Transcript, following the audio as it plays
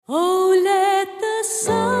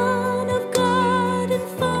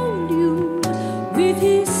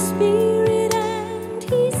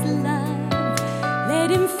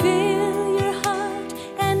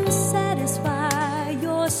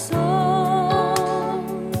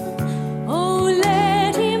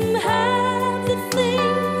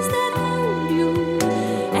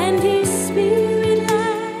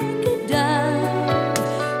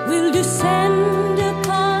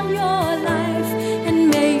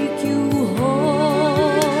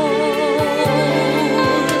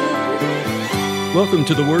Welcome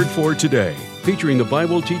to the Word for Today, featuring the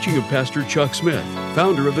Bible teaching of Pastor Chuck Smith,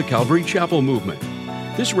 founder of the Calvary Chapel Movement.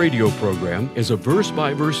 This radio program is a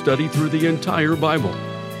verse-by-verse study through the entire Bible.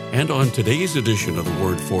 And on today's edition of the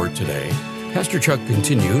Word for Today, Pastor Chuck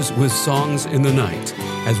continues with Songs in the Night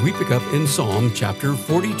as we pick up in Psalm chapter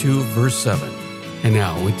 42, verse 7. And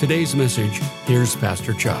now, with today's message, here's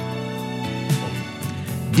Pastor Chuck.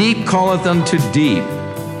 Deep calleth unto deep.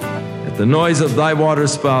 At the noise of thy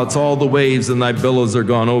waterspouts, all the waves and thy billows are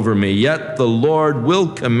gone over me. Yet the Lord will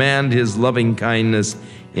command his loving kindness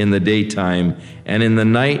in the daytime, and in the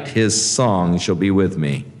night his song shall be with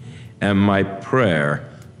me, and my prayer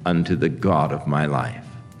unto the God of my life.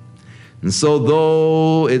 And so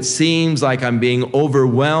though it seems like I'm being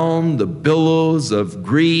overwhelmed, the billows of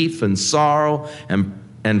grief and sorrow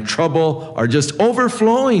and trouble are just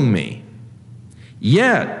overflowing me,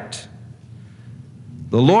 yet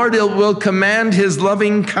the Lord will command his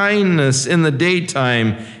loving kindness in the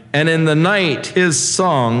daytime, and in the night his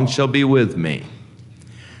song shall be with me.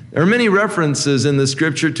 There are many references in the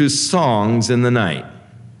scripture to songs in the night.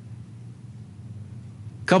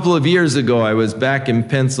 A couple of years ago, I was back in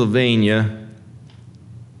Pennsylvania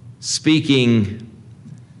speaking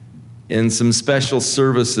in some special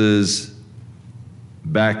services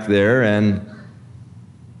back there, and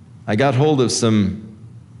I got hold of some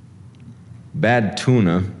bad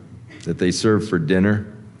tuna that they serve for dinner.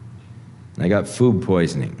 I got food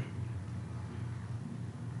poisoning.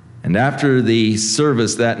 And after the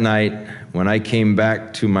service that night, when I came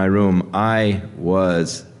back to my room, I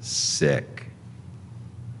was sick.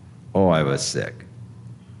 Oh, I was sick.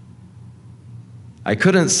 I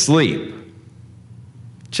couldn't sleep.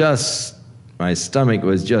 My stomach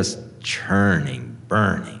was just churning,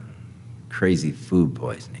 burning, crazy food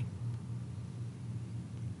poisoning.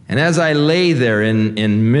 And as I lay there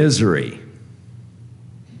in misery,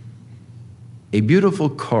 a beautiful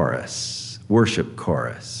chorus, worship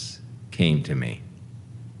chorus, came to me.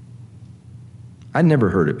 I'd never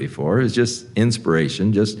heard it before. It was just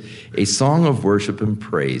inspiration, just a song of worship and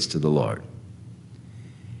praise to the Lord.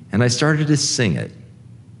 And I started to sing it.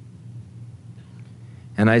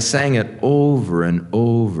 And I sang it over and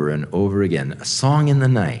over and over again, a song in the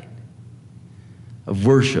night of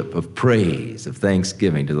worship, of praise, of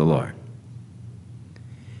thanksgiving to the Lord.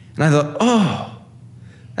 And I thought, oh,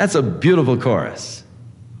 that's a beautiful chorus.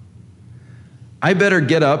 I better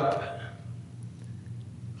get up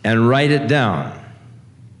and write it down.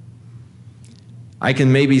 I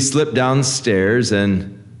can maybe slip downstairs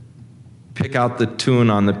and pick out the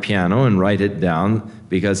tune on the piano and write it down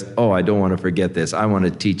because, I don't want to forget this. I want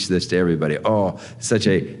to teach this to everybody. Oh, such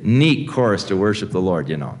a neat chorus to worship the Lord,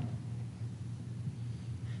 And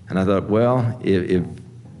I thought, well, if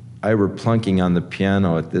I were plunking on the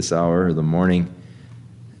piano at this hour of the morning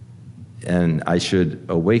and I should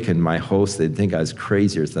awaken my host, they'd think I was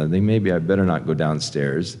crazy or something. Maybe I better not go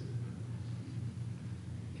downstairs.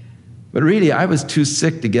 But really, I was too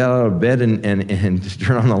sick to get out of bed and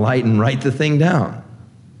turn on the light and write the thing down.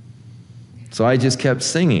 So I just kept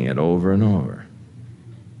singing it over and over.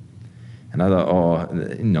 And I thought,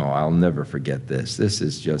 no, I'll never forget this. This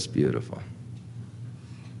is just beautiful.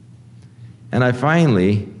 And I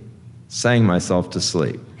finally sang myself to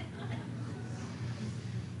sleep.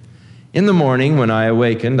 In the morning, when I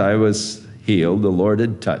awakened, I was healed. The Lord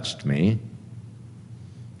had touched me.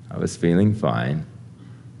 I was feeling fine,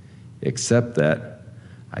 except that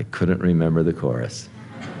I couldn't remember the chorus.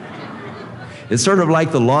 It's sort of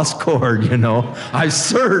like the lost chord, I've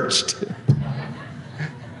searched,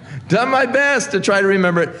 done my best to try to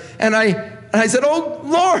remember it. And I said, oh,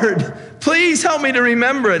 Lord, please help me to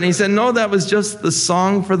remember it. And he said, no, that was just the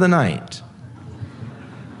song for the night.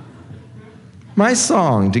 My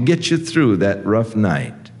song to get you through that rough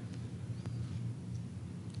night.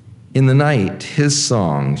 In the night, his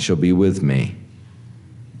song shall be with me,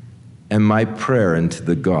 and my prayer unto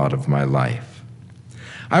the God of my life.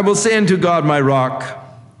 I will say unto God, my rock,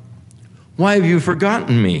 why have you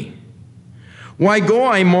forgotten me? Why go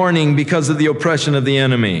I mourning because of the oppression of the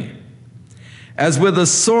enemy? As with a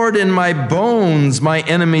sword in my bones, my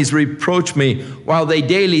enemies reproach me, while they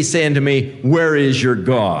daily say unto me, where is your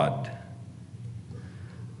God?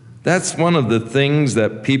 That's one of the things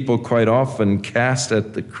that people quite often cast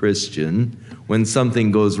at the Christian when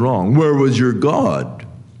something goes wrong. Where was your God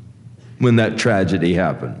when that tragedy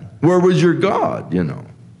happened? Where was your God,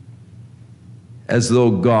 As though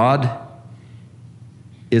God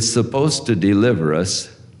is supposed to deliver us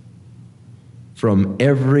from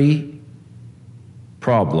every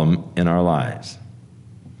problem in our lives.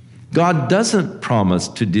 God doesn't promise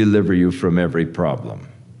to deliver you from every problem.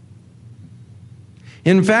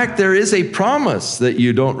 In fact, there is a promise that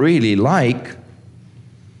you don't really like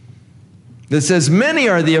that says, many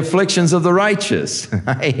are the afflictions of the righteous.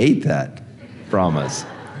 I hate that promise.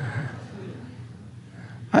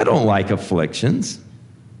 I don't like afflictions.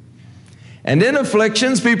 And in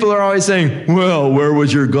afflictions, people are always saying, well, where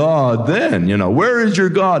was your God then? Where is your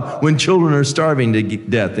God when children are starving to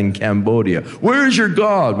death in Cambodia? Where is your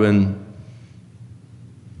God when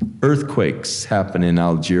earthquakes happen in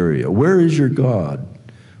Algeria? Where is your God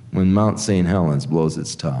when Mount St. Helens blows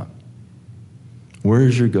its top? Where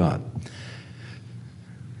is your God?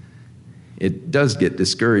 It does get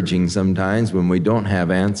discouraging sometimes when we don't have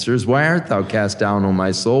answers. Why art thou cast down, O my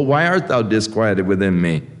soul? Why art thou disquieted within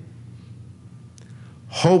me?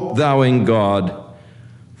 Hope thou in God,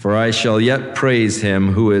 for I shall yet praise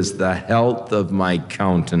him who is the health of my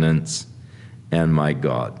countenance and my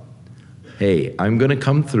God. Hey, I'm going to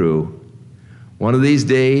come through. One of these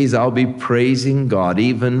days I'll be praising God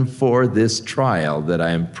even for this trial that I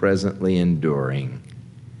am presently enduring.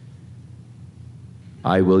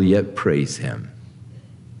 I will yet praise him.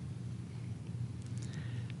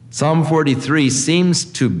 Psalm 43 seems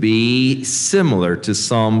to be similar to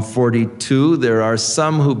Psalm 42. There are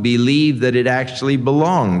some who believe that it actually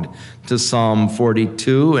belonged to Psalm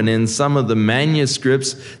 42, and in some of the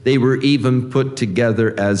manuscripts, they were even put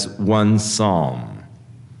together as one psalm.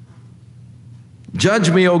 Judge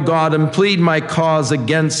me, O God, and plead my cause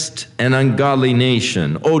against an ungodly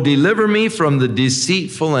nation. O deliver me from the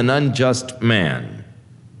deceitful and unjust man.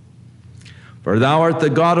 For thou art the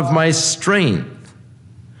God of my strength.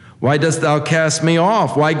 Why dost thou cast me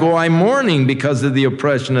off? Why go I mourning because of the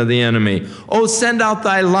oppression of the enemy? O send out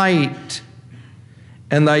thy light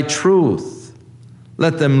and thy truth.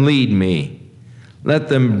 Let them lead me. Let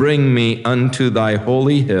them bring me unto thy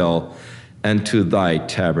holy hill and to thy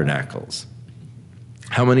tabernacles.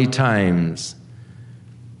 How many times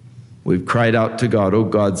we've cried out to God, oh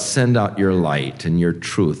God, send out your light and your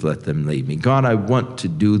truth, let them lead me. God, I want to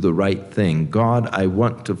do the right thing. God, I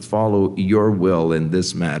want to follow your will in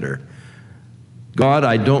this matter. God,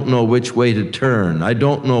 I don't know which way to turn. I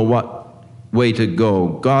don't know what way to go.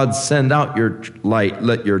 God, send out your light,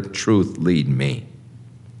 let your truth lead me.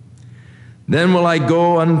 Then will I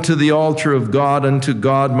go unto the altar of God, unto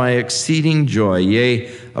God my exceeding joy.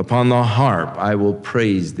 Yea, upon the harp I will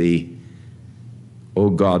praise thee, O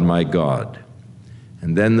God, my God.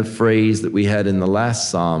 And then the phrase that we had in the last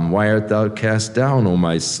psalm, why art thou cast down, O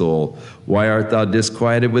my soul? Why art thou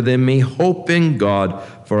disquieted within me? Hope in God,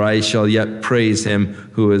 for I shall yet praise him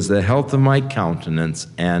who is the health of my countenance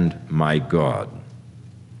and my God.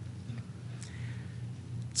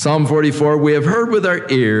 Psalm 44, we have heard with our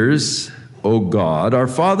ears, O God, our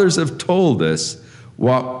fathers have told us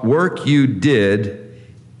what work you did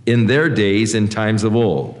in their days in times of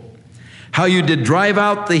old. How you did drive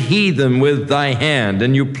out the heathen with thy hand,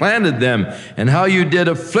 and you planted them, and how you did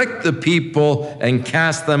afflict the people and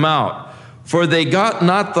cast them out. For they got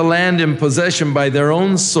not the land in possession by their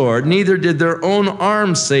own sword, neither did their own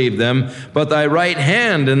arm save them, but thy right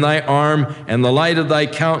hand and thy arm and the light of thy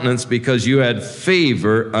countenance, because you had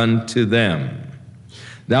favor unto them.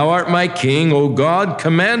 Thou art my king, O God,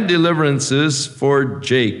 command deliverances for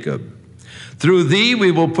Jacob. Through thee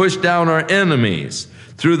we will push down our enemies.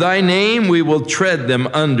 Through thy name we will tread them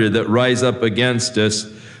under that rise up against us.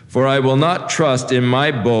 For I will not trust in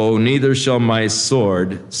my bow, neither shall my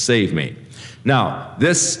sword save me. Now,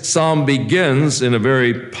 this psalm begins in a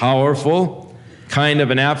very powerful kind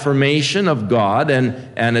of an affirmation of God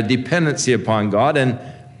and a dependency upon God. And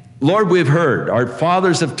Lord, we've heard, our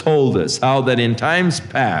fathers have told us how that in times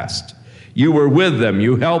past, you were with them,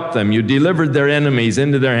 you helped them, you delivered their enemies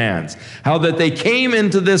into their hands. How that they came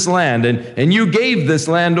into this land and you gave this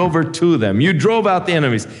land over to them. You drove out the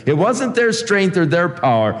enemies. It wasn't their strength or their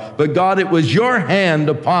power, but God, it was your hand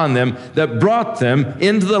upon them that brought them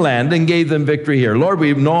into the land and gave them victory here. Lord,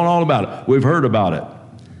 we've known all about it. We've heard about it.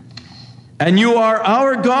 And you are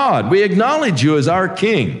our God. We acknowledge you as our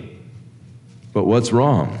King. But what's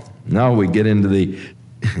wrong? Now we get into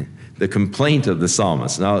the complaint of the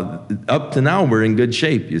psalmist. Now, up to now, we're in good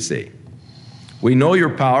shape, you see. We know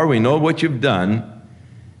your power, we know what you've done,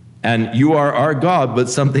 and you are our God, but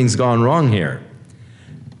something's gone wrong here.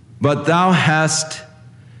 But thou hast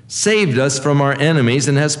saved us from our enemies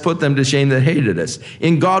and hast put them to shame that hated us.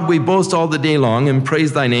 In God we boast all the day long and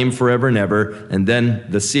praise thy name forever and ever. And then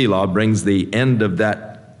the Selah brings the end of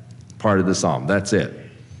that part of the psalm. That's it.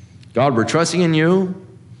 God, we're trusting in you.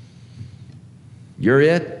 You're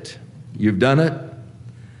it. You've done it.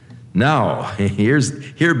 Now,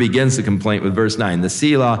 here begins the complaint with verse 9. The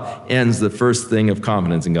Selah ends the first thing of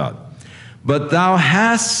confidence in God. But thou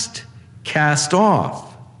hast cast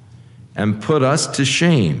off and put us to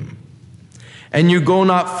shame. And you go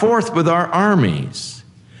not forth with our armies.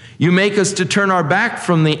 You make us to turn our back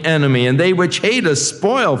from the enemy, and they which hate us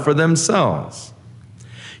spoil for themselves.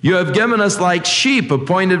 You have given us like sheep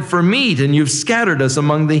appointed for meat, and you've scattered us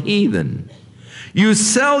among the heathen. You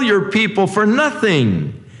sell your people for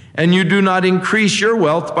nothing, and you do not increase your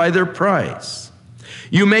wealth by their price.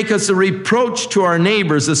 You make us a reproach to our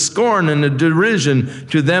neighbors, a scorn and a derision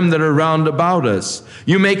to them that are round about us.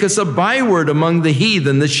 You make us a byword among the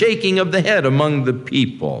heathen, the shaking of the head among the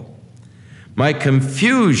people. My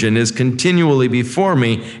confusion is continually before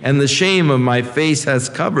me, and the shame of my face has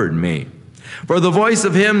covered me. For the voice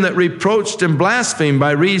of him that reproached and blasphemed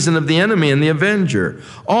by reason of the enemy and the avenger.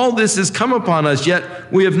 All this is come upon us,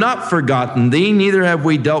 yet we have not forgotten thee, neither have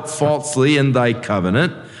we dealt falsely in thy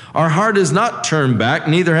covenant. Our heart is not turned back,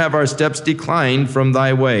 neither have our steps declined from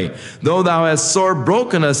thy way. Though thou hast sore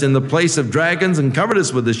broken us in the place of dragons and covered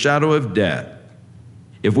us with the shadow of death.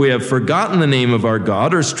 If we have forgotten the name of our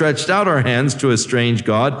God, or stretched out our hands to a strange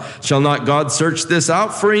God, shall not God search this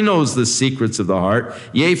out? For he knows the secrets of the heart.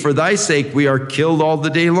 Yea, for thy sake we are killed all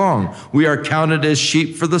the day long. We are counted as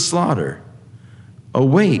sheep for the slaughter.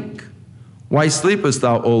 Awake, why sleepest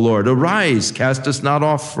thou, O Lord? Arise, cast us not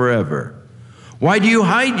off forever. Why do you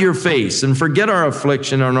hide your face and forget our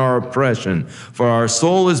affliction and our oppression? For our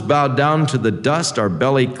soul is bowed down to the dust, our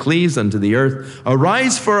belly cleaves unto the earth.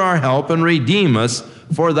 Arise for our help and redeem us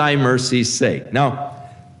for thy mercy's sake. Now,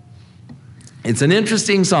 it's an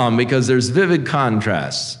interesting psalm because there's vivid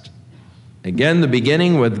contrast. Again, the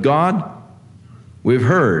beginning with God. We've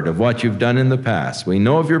heard of what you've done in the past. We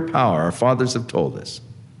know of your power. Our fathers have told us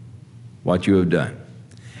what you have done.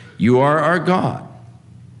 You are our God.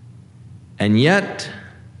 And yet,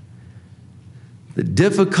 the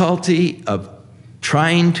difficulty of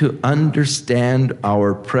trying to understand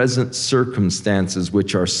our present circumstances,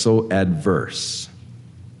 which are so adverse.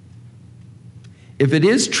 If it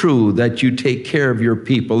is true that you take care of your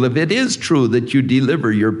people, if it is true that you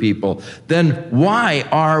deliver your people, then why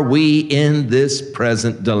are we in this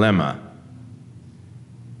present dilemma?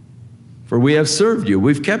 For we have served you,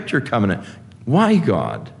 we've kept your covenant. Why,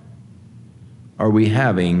 God, are we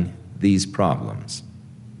having these problems?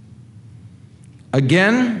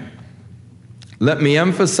 Again, let me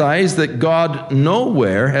emphasize that God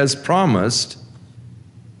nowhere has promised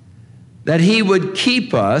that he would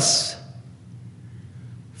keep us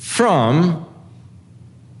from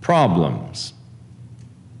problems.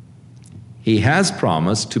 He has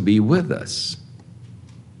promised to be with us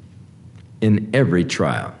in every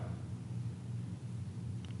trial.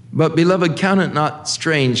 But, beloved, count it not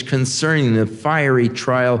strange concerning the fiery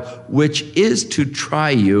trial which is to try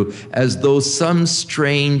you, as though some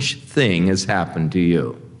strange thing has happened to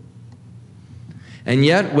you. And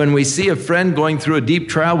yet, when we see a friend going through a deep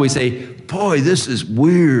trial, we say, boy, this is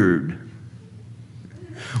weird.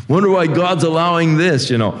 Wonder why God's allowing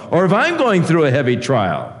this, Or if I'm going through a heavy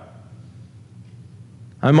trial,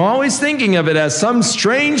 I'm always thinking of it as some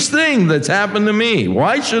strange thing that's happened to me.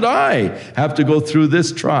 Why should I have to go through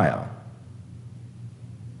this trial?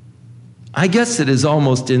 I guess it is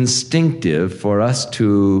almost instinctive for us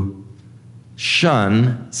to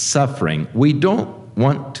shun suffering. We don't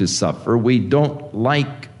want to suffer. We don't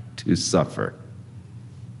like to suffer.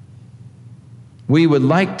 We would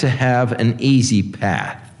like to have an easy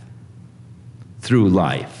path through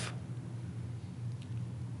life.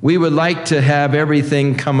 We would like to have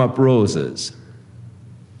everything come up roses.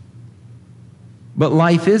 But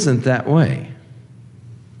life isn't that way.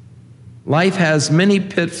 Life has many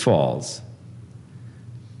pitfalls.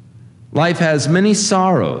 Life has many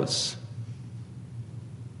sorrows.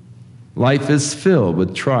 Life is filled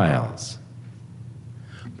with trials.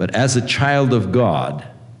 But as a child of God,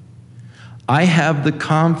 I have the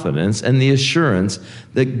confidence and the assurance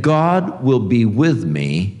that God will be with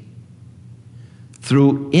me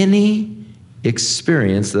through any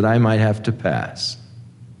experience that I might have to pass.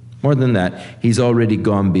 More than that, he's already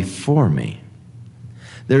gone before me.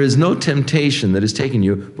 There is no temptation that has taken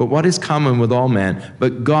you, but what is common with all man,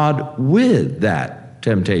 but God with that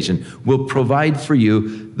temptation will provide for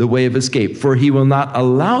you the way of escape, for he will not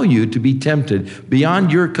allow you to be tempted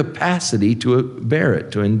beyond your capacity to bear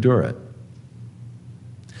it, to endure it.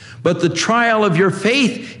 But the trial of your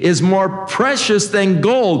faith is more precious than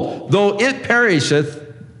gold, though it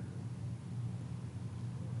perisheth,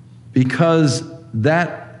 because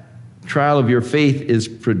that trial of your faith is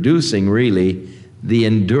producing really the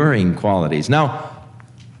enduring qualities. Now,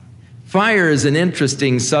 fire is an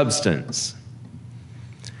interesting substance.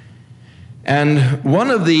 And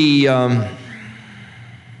one of the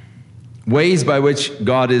ways by which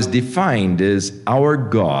God is defined is our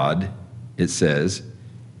God, it says,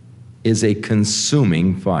 is a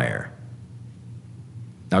consuming fire.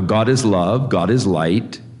 Now, God is love, God is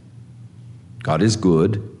light, God is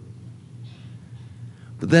good.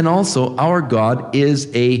 But then also, our God is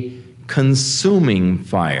a consuming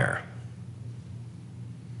fire.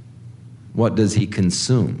 What does he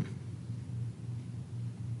consume?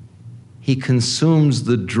 He consumes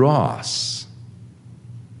the dross,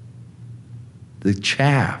 the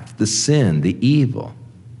chaff, the sin, the evil.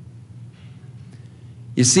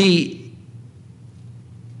 You see,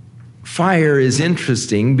 fire is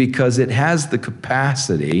interesting because it has the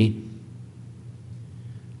capacity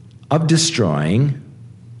of destroying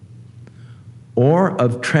or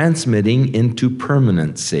of transmitting into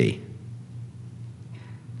permanency.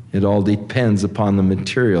 It all depends upon the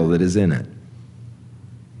material that is in it.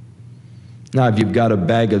 Now, if you've got a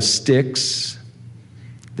bag of sticks,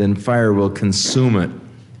 then fire will consume it.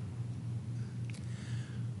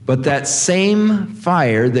 But that same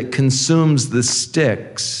fire that consumes the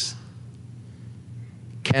sticks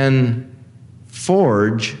can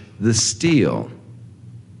forge the steel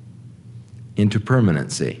into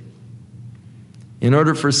permanency. In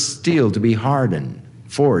order for steel to be hardened,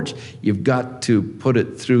 forged, you've got to put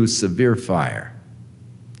it through severe fire,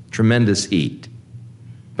 tremendous heat,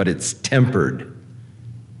 but it's tempered,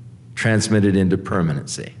 transmitted into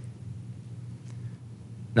permanency.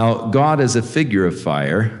 Now, God is a figure of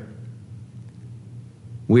fire.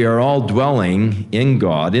 We are all dwelling in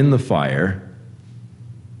God, in the fire.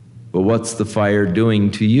 But what's the fire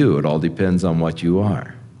doing to you? It all depends on what you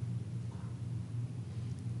are.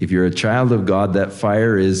 If you're a child of God, that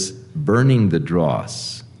fire is burning the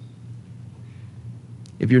dross.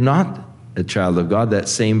 If you're not a child of God, that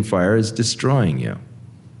same fire is destroying you.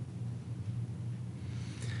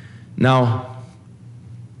 Now,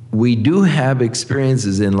 we do have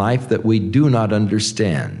experiences in life that we do not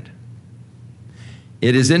understand.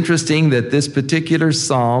 It is interesting that this particular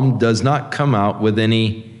psalm does not come out with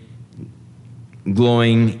any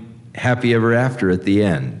glowing happy ever after at the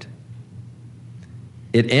end.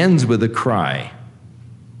 It ends with a cry.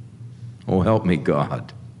 Oh, help me,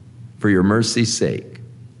 God, for your mercy's sake.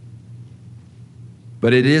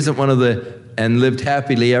 But it isn't one of the and lived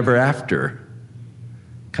happily ever after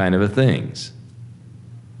kind of a things.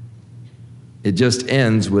 It just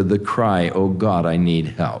ends with the cry, oh God, I need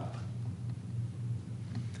help.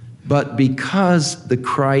 But because the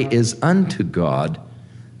cry is unto God,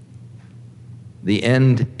 the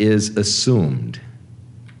end is assumed.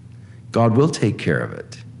 God will take care of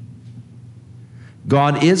it.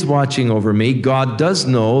 God is watching over me. God does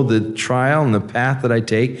know the trial and the path that I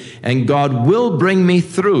take, and God will bring me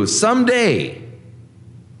through. Someday,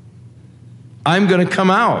 I'm going to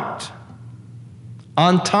come out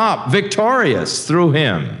on top, victorious through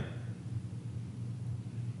him.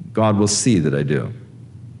 God will see that I do.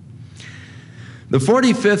 The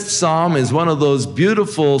 45th Psalm is one of those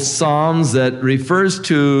beautiful psalms that refers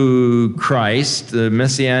to Christ, the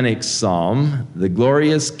Messianic Psalm, the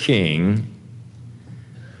glorious King.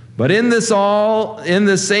 But in this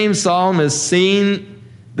same psalm is seen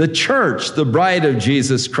the church, the bride of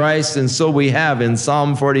Jesus Christ, and so we have in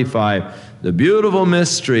Psalm 45 the beautiful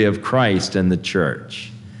mystery of Christ and the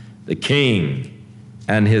church, the King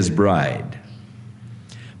and his bride.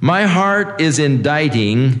 My heart is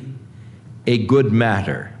inditing a good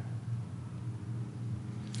matter.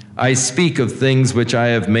 I speak of things which I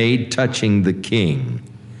have made touching the King.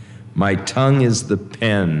 My tongue is the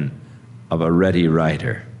pen of a ready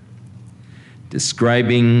writer.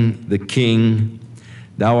 Describing the King,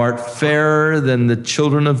 thou art fairer than the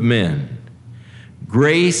children of men.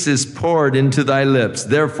 Grace is poured into thy lips,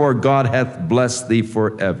 therefore God hath blessed thee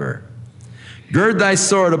forever. Gird thy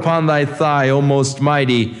sword upon thy thigh, O most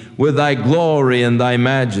mighty, with thy glory and thy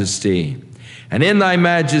majesty. And in thy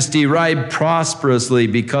majesty ride prosperously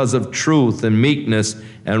because of truth and meekness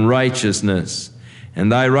and righteousness. And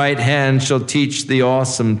thy right hand shall teach thee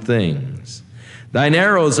awesome things. Thine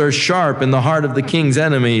arrows are sharp in the heart of the king's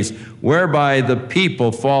enemies, whereby the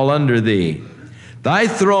people fall under thee. Thy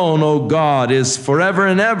throne, O God, is forever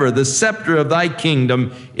and ever. The scepter of thy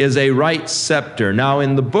kingdom is a right scepter. Now,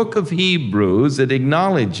 in the book of Hebrews, it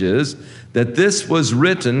acknowledges that this was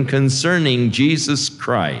written concerning Jesus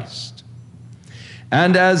Christ.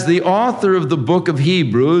 And as the author of the book of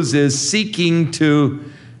Hebrews is seeking to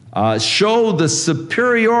show the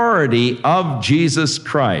superiority of Jesus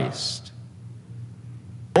Christ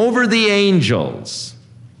over the angels,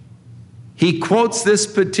 he quotes this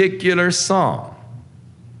particular psalm,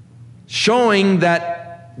 showing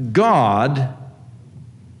that God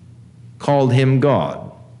called him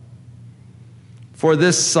God. For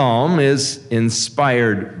this psalm is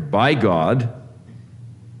inspired by God,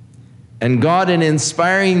 and God, in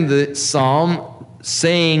inspiring the psalm,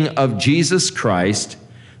 saying of Jesus Christ,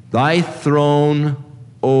 "Thy throne,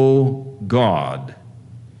 O God,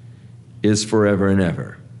 is forever and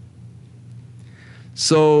ever."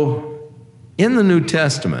 So, in the New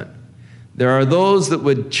Testament, there are those that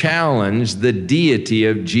would challenge the deity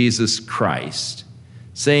of Jesus Christ,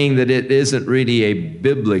 saying that it isn't really a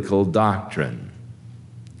biblical doctrine.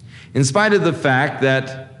 In spite of the fact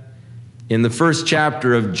that in the first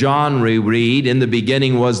chapter of John we read, "In the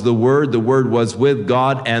beginning was the Word was with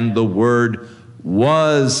God, and the Word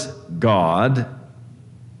was God.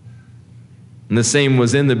 And the same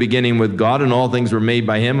was in the beginning with God, and all things were made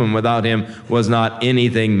by Him, and without Him was not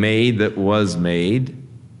anything made that was made."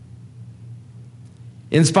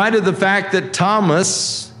 In spite of the fact that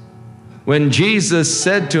Thomas, when Jesus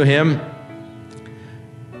said to him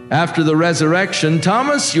after the resurrection,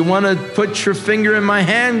 "Thomas, you want to put your finger in my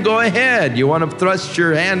hand? Go ahead. You want to thrust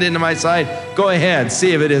your hand into my side? Go ahead.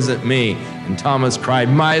 See if it isn't me." And Thomas cried,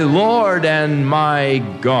 "My Lord and my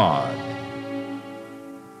God."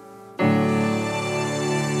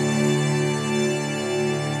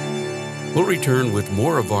 We'll return with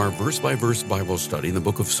more of our verse-by-verse Bible study in the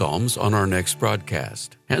book of Psalms on our next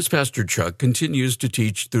broadcast, as Pastor Chuck continues to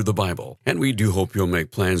teach through the Bible, and we do hope you'll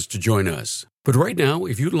make plans to join us. But right now,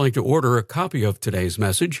 if you'd like to order a copy of today's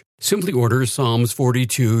message, simply order Psalms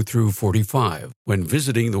 42 through 45 when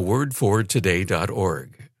visiting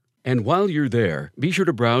thewordfortoday.org. And while you're there, be sure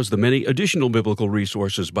to browse the many additional biblical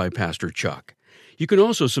resources by Pastor Chuck. You can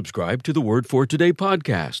also subscribe to the Word for Today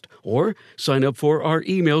podcast or sign up for our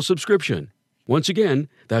email subscription. Once again,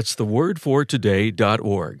 that's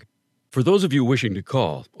thewordfortoday.org. For those of you wishing to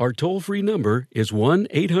call, our toll-free number is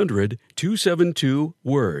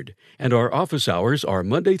 1-800-272-WORD, and our office hours are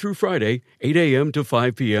Monday through Friday, 8 a.m. to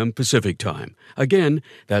 5 p.m. Pacific Time. Again,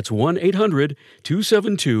 that's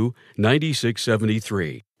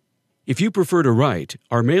 1-800-272-9673. If you prefer to write,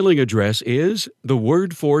 our mailing address is The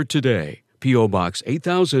Word for Today, P.O. Box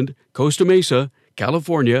 8000, Costa Mesa,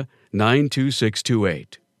 California,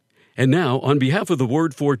 92628. And now, on behalf of the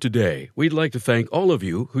Word for Today, we'd like to thank all of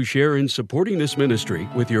you who share in supporting this ministry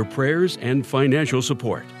with your prayers and financial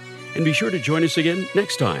support. And be sure to join us again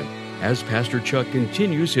next time as Pastor Chuck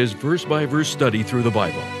continues his verse-by-verse study through the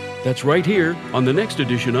Bible. That's right here on the next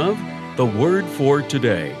edition of The Word for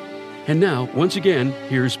Today. And now, once again,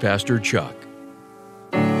 here's Pastor Chuck.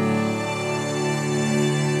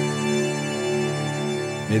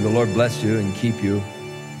 May the Lord bless you and keep you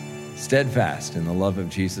steadfast in the love of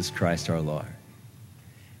Jesus Christ our Lord.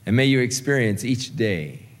 And may you experience each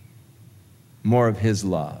day more of His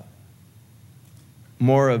love,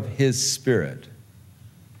 more of His Spirit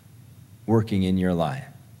working in your life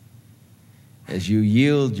as you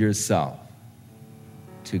yield yourself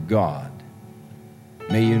to God.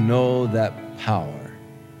 May you know that power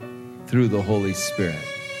through the Holy Spirit.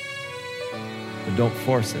 But don't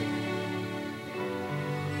force it.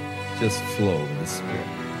 Just flow with the Spirit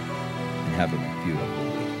and have a beautiful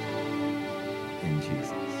week. In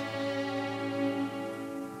Jesus.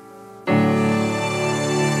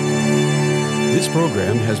 This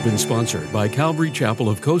program has been sponsored by Calvary Chapel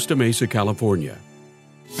of Costa Mesa, California.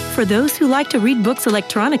 For those who like to read books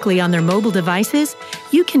electronically on their mobile devices,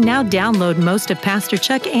 you can now download most of Pastor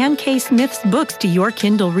Chuck and Kay Smith's books to your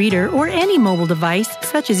Kindle reader or any mobile device,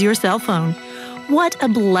 such as your cell phone. What a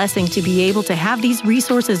blessing to be able to have these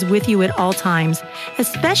resources with you at all times,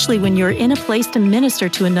 especially when you're in a place to minister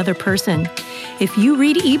to another person. If you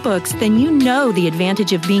read ebooks, then you know the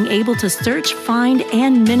advantage of being able to search, find,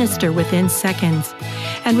 and minister within seconds.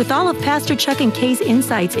 And with all of Pastor Chuck and Kay's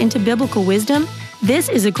insights into biblical wisdom, this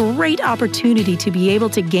is a great opportunity to be able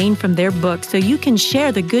to gain from their books so you can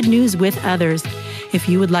share the good news with others. If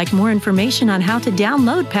you would like more information on how to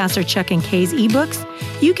download Pastor Chuck and Kay's ebooks,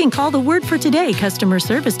 you can call the Word for Today Customer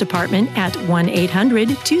Service Department at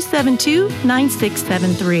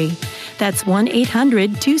 1-800-272-9673. That's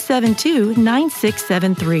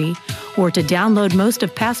 1-800-272-9673. Or to download most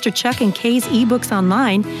of Pastor Chuck and Kay's ebooks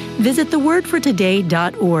online, visit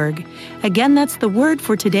thewordfortoday.org. Again, that's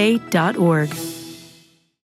thewordfortoday.org.